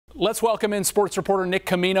Let's welcome in sports reporter Nick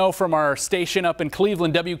Camino from our station up in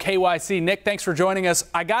Cleveland, WKYC. Nick, thanks for joining us.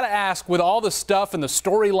 I got to ask, with all the stuff and the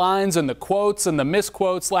storylines and the quotes and the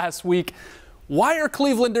misquotes last week, why are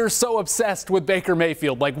Clevelanders so obsessed with Baker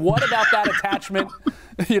Mayfield? Like, what about that attachment,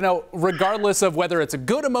 regardless of whether it's a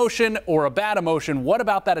good emotion or a bad emotion, what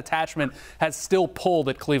about that attachment has still pulled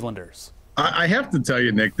at Clevelanders? I have to tell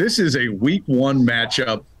you, Nick, this is a week one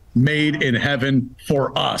matchup made in heaven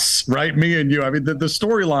for us, right? Me and you. I mean, the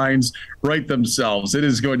storylines write themselves. It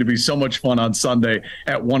is going to be so much fun on Sunday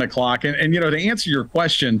at 1 o'clock. And to answer your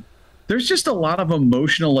question, there's just a lot of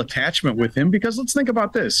emotional attachment with him because let's think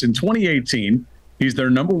about this. In 2018, he's their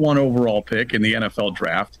 #1 overall pick in the NFL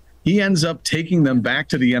draft. He ends up taking them back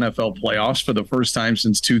to the NFL playoffs for the first time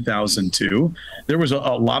since 2002. There was a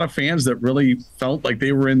lot of fans that really felt like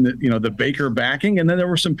they were in the Baker backing, and then there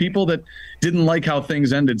were some people that didn't like how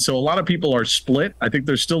things ended. So a lot of people are split. I think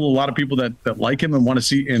there's still a lot of people that like him and want to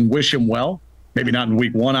see and wish him well. Maybe not in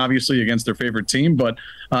week one, obviously, against their favorite team, but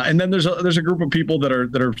and then there's a group of people that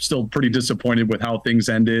are still pretty disappointed with how things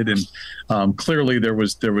ended, and clearly there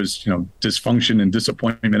was dysfunction and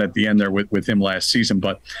disappointment at the end there with him last season.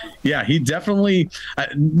 But yeah, he definitely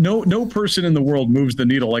no person in the world moves the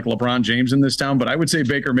needle like LeBron James in this town, but I would say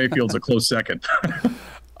Baker Mayfield's a close second.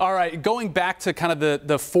 All right, going back to kind of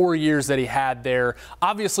the 4 years that he had there,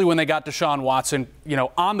 obviously when they got Deshaun Watson,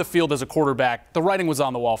 on the field as a quarterback, the writing was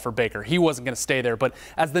on the wall for Baker. He wasn't going to stay there. But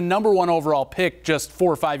as the #1 overall pick just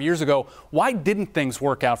 4 or 5 years ago, why didn't things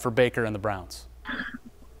work out for Baker and the Browns?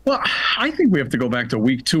 Well, I think we have to go back to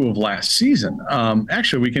week 2 of last season.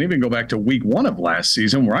 Actually, we can even go back to week 1 of last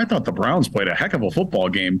season where I thought the Browns played a heck of a football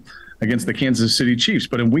game against the Kansas City Chiefs.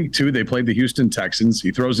 But in week 2, they played the Houston Texans. He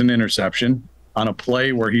throws an interception on a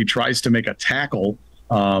play where he tries to make a tackle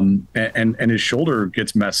and his shoulder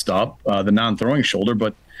gets messed up, the non-throwing shoulder,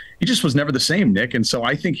 but he just was never the same, Nick. And so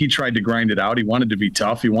I think he tried to grind it out. He wanted to be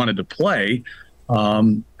tough. He wanted to play.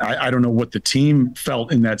 I don't know what the team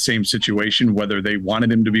felt in that same situation, whether they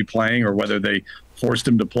wanted him to be playing or whether they forced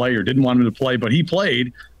him to play or didn't want him to play, but he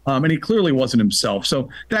played. And he clearly wasn't himself. So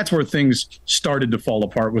that's where things started to fall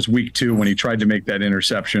apart was week 2 when he tried to make that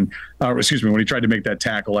interception. When he tried to make that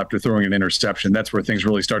tackle after throwing an interception. That's where things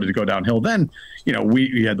really started to go downhill. Then,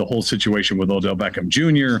 we had the whole situation with Odell Beckham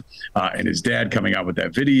Jr. And his dad coming out with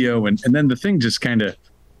that video. And then the thing just kind of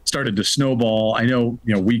started to snowball. I know,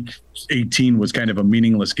 week 18 was kind of a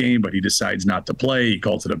meaningless game, but he decides not to play. He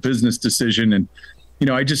calls it a business decision. And,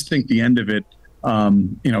 I just think the end of it,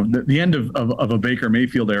 the end of a Baker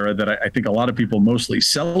Mayfield era that I think a lot of people mostly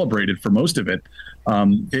celebrated for most of it,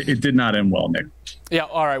 it did not end well, Nick. Yeah,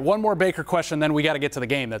 all right. One more Baker question, then we got to get to the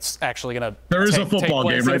game that's actually going to There is a football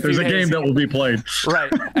game, right? There's a game that will be played.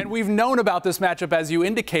 Right. And we've known about this matchup, as you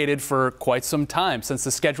indicated, for quite some time, since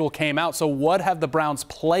the schedule came out. So what have the Browns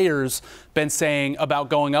players been saying about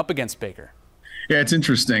going up against Baker? Yeah, it's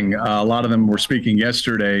interesting. A lot of them were speaking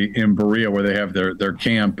yesterday in Berea where they have their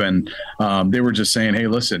camp, and they were just saying, hey,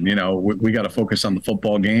 listen, we got to focus on the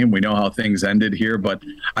football game. We know how things ended here, but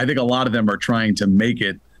I think a lot of them are trying to make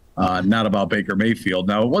it not about Baker Mayfield.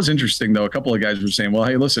 Now, it was interesting, though. A couple of guys were saying, well,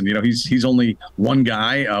 hey, listen, he's only one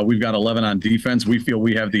guy. We've got 11 on defense. We feel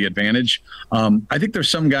we have the advantage. I think there's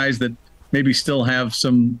some guys that maybe still have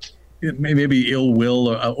some – maybe ill will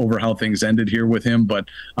over how things ended here with him, but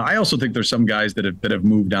I also think there's some guys that have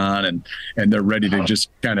moved on and they're ready to just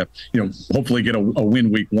kind of hopefully get a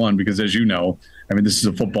win week 1 because as you know, I mean this is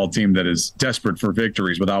a football team that is desperate for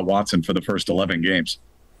victories without Watson for the first 11 games.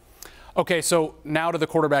 Okay, so now to the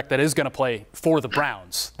quarterback that is going to play for the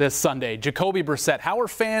Browns this Sunday, Jacoby Brissett. How are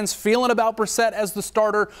fans feeling about Brissett as the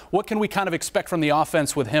starter? What can we kind of expect from the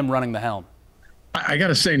offense with him running the helm? I got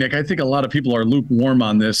to say, Nick, I think a lot of people are lukewarm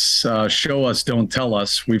on this. Show us, don't tell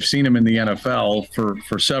us. We've seen him in the NFL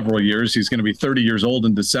for several years. He's going to be 30 years old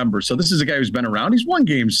in December. So this is a guy who's been around. He's won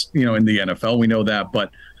games, in the NFL. We know that.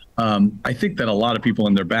 But I think that a lot of people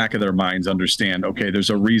in their back of their minds understand, okay, there's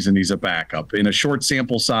a reason he's a backup. In a short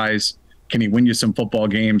sample size, can he win you some football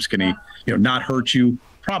games? Can he, not hurt you?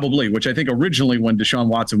 Probably, which I think originally when Deshaun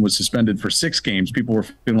Watson was suspended for 6 games, people were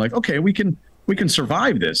feeling like, okay, we can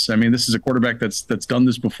survive this. I mean, this is a quarterback that's done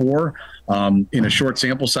this before. In a short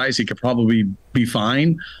sample size, he could probably be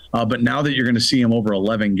fine. But now that you're going to see him over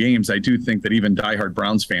 11 games, I do think that even diehard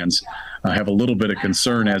Browns fans have a little bit of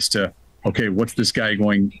concern as to, okay, what's this guy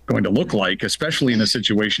going to look like, especially in a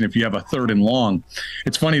situation if you have a 3rd and long.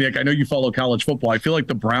 It's funny, Nick, I know you follow college football. I feel like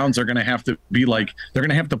the Browns are going to have to be like, they're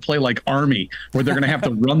going to have to play like Army, where they're going to have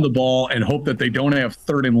to run the ball and hope that they don't have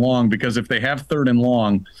 3rd and long, because if they have 3rd and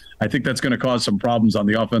long, I think that's going to cause some problems on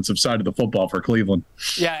the offensive side of the football for Cleveland.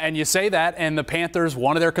 Yeah, and you say that, and the Panthers,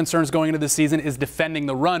 one of their concerns going into the season is defending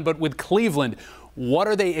the run. But with Cleveland, what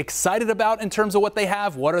are they excited about in terms of what they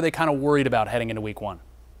have? What are they kind of worried about heading into week 1?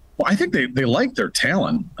 Well, I think they like their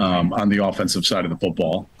talent on the offensive side of the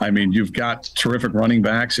football. I mean, you've got terrific running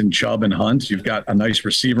backs in Chubb and Hunt. You've got a nice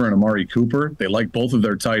receiver in Amari Cooper. They like both of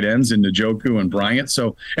their tight ends in Njoku and Bryant.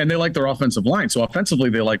 And they like their offensive line. So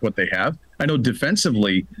offensively, they like what they have. I know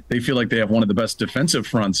defensively, they feel like they have one of the best defensive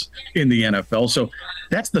fronts in the NFL. So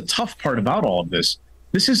that's the tough part about all of this.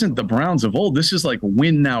 This isn't the Browns of old. This is like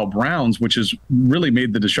win now Browns, which has really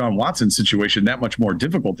made the Deshaun Watson situation that much more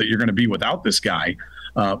difficult, that you're going to be without this guy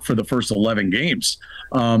for the first 11 games.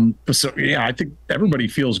 So, yeah, I think everybody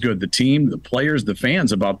feels good. The team, the players, the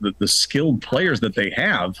fans, about the skilled players that they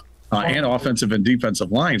have and offensive and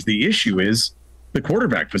defensive lines. The issue is the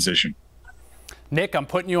quarterback position. Nick, I'm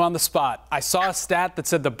putting you on the spot. I saw a stat that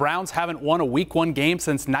said the Browns haven't won a week 1 game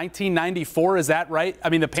since 1994. Is that right? I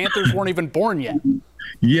mean, the Panthers weren't even born yet.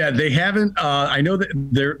 Yeah, they haven't. I know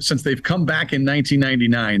that since they've come back in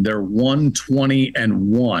 1999, they're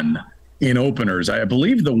 120-1 in openers. I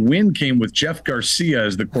believe the win came with Jeff Garcia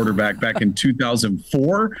as the quarterback back in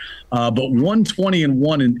 2004, but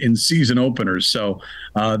 120-1 in season openers. So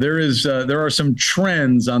there are some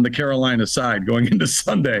trends on the Carolina side going into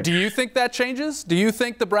Sunday. Do you think that changes? Do you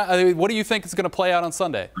think what do you think is going to play out on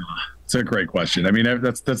Sunday? It's a great question. I mean,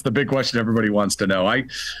 that's the big question everybody wants to know.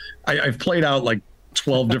 I've played out like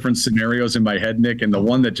 12 different scenarios in my head, Nick, and the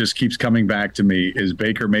one that just keeps coming back to me is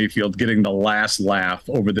Baker Mayfield getting the last laugh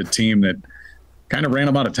over the team that kind of ran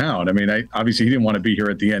him out of town. I mean, obviously he didn't want to be here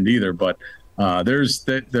at the end either, but there's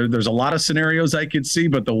a lot of scenarios I could see,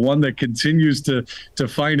 but the one that continues to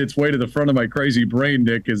find its way to the front of my crazy brain,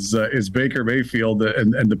 Nick, is Baker Mayfield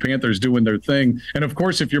and the Panthers doing their thing. And of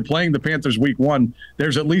course, if you're playing the Panthers week 1,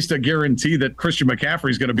 there's at least a guarantee that Christian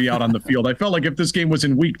McCaffrey is going to be out on the field. I felt like if this game was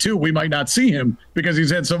in week 2, we might not see him because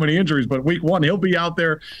he's had so many injuries, but week 1, he'll be out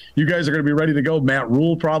there. You guys are going to be ready to go. Matt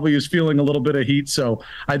Rule probably is feeling a little bit of heat. So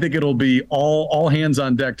I think it'll be all hands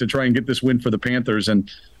on deck to try and get this win for the Panthers. And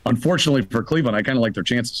unfortunately for Cleveland, I kind of like their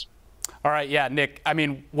chances. All right, yeah, Nick, I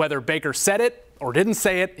mean, whether Baker said it or didn't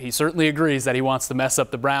say it, he certainly agrees that he wants to mess up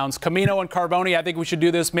the Browns. Camino and Carboni, I think we should do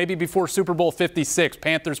this maybe before Super Bowl 56.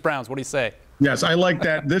 Panthers-Browns, what do you say? Yes, I like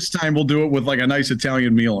that. This time we'll do it with like a nice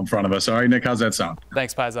Italian meal in front of us. All right, Nick, how's that sound?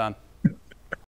 Thanks, Paisan.